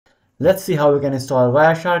Let's see how we can install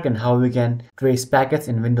Wireshark and how we can trace packets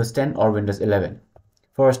in Windows 10 or Windows 11.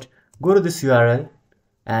 First, go to this URL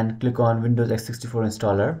and click on Windows x64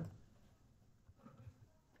 installer,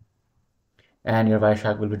 and your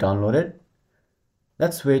Wireshark will be downloaded.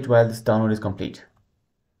 Let's wait while this download is complete.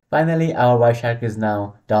 Finally, our Wireshark is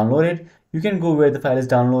now downloaded. You can go where the file is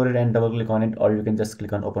downloaded and double click on it, or you can just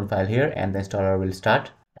click on open file here and the installer will start.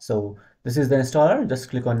 So this is the installer. Just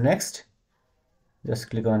click on next.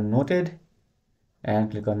 Just click on noted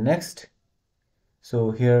and click on next.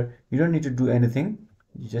 So here you don't need to do anything.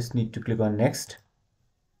 You just need to click on next.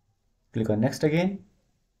 Click on next again.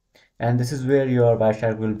 And this is where your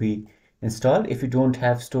Wireshark will be installed. If you don't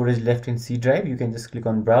have storage left in C drive, you can just click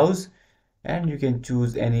on browse and you can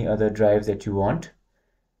choose any other drives that you want.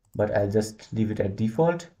 But I'll just leave it at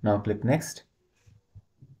default. Now click next.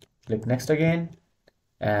 Click next again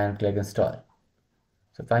and click install.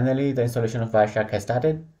 So finally, the installation of Wireshark has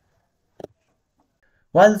started.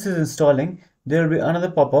 While this is installing, there will be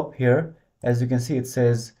another pop-up here. As you can see, it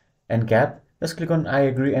says encap. Just click on I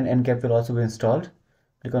agree and encap will also be installed.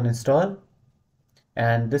 Click on install.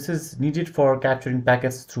 And this is needed for capturing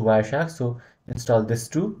packets through Wireshark. So install this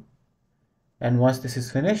too. And once this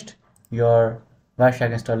is finished, your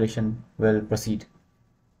Wireshark installation will proceed.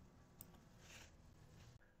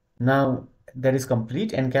 Now that is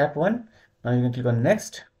complete, encap 1. Now you can click on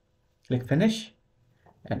next, click finish,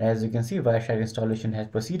 and as you can see, Wireshark installation has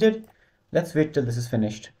proceeded. Let's wait till this is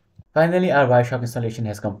finished. Finally, our Wireshark installation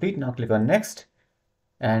has complete. Now click on next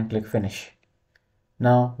and click finish.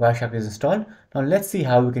 Now Wireshark is installed. Now let's see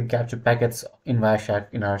how we can capture packets in Wireshark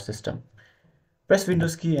in our system. Press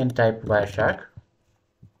Windows key and type Wireshark.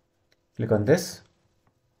 Click on this.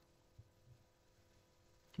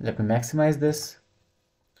 Let me maximize this.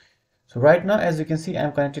 So right now, as you can see,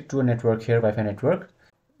 I'm connected to a network here, Wi-Fi network.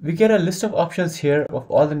 We get a list of options here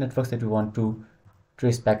of all the networks that we want to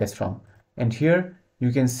trace packets from. And here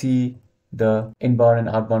you can see the inbound and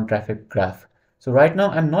outbound traffic graph. So right now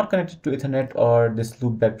I'm not connected to Ethernet or this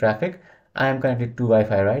loopback traffic. I am connected to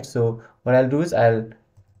Wi-Fi, right? So what I'll do is I'll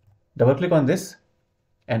double click on this.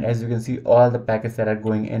 And as you can see, all the packets that are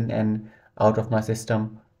going in and out of my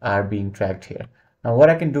system are being tracked here. Now what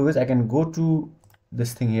I can do is I can go to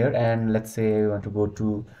this thing here, and let's say I want to go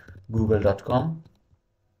to google.com,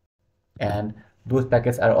 and those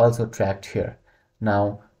packets are also tracked here.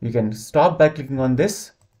 Now you can stop by clicking on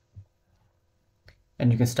this, and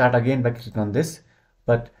you can start again by clicking on this,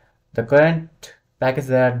 but the current packets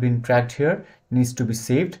that have been tracked here needs to be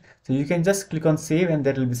saved. So you can just click on save and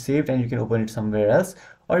that will be saved, and you can open it somewhere else,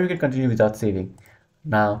 or you can continue without saving.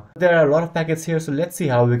 Now there are a lot of packets here, so let's see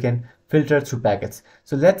how we can filter through packets.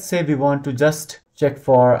 So let's say we want to just check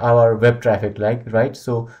for our web traffic, right?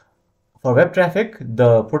 So for web traffic,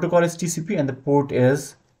 the protocol is TCP and the port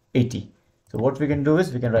is 80. So what we can do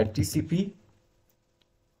is we can write TCP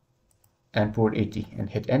and port 80 and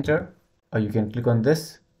hit enter, or you can click on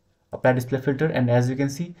this, apply display filter, and as you can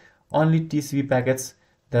see, only TCP packets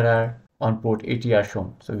that are on port 80 are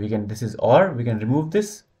shown. So we can, this is, or we can remove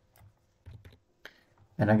this,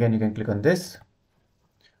 and again you can click on this,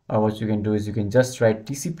 or what you can do is you can just write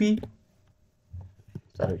TCP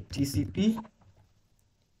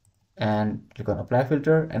and click on apply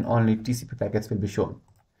filter, and only TCP packets will be shown.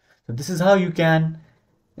 So this is how you can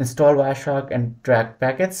install Wireshark and track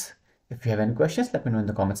packets. If you have any questions, let me know in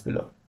the comments below.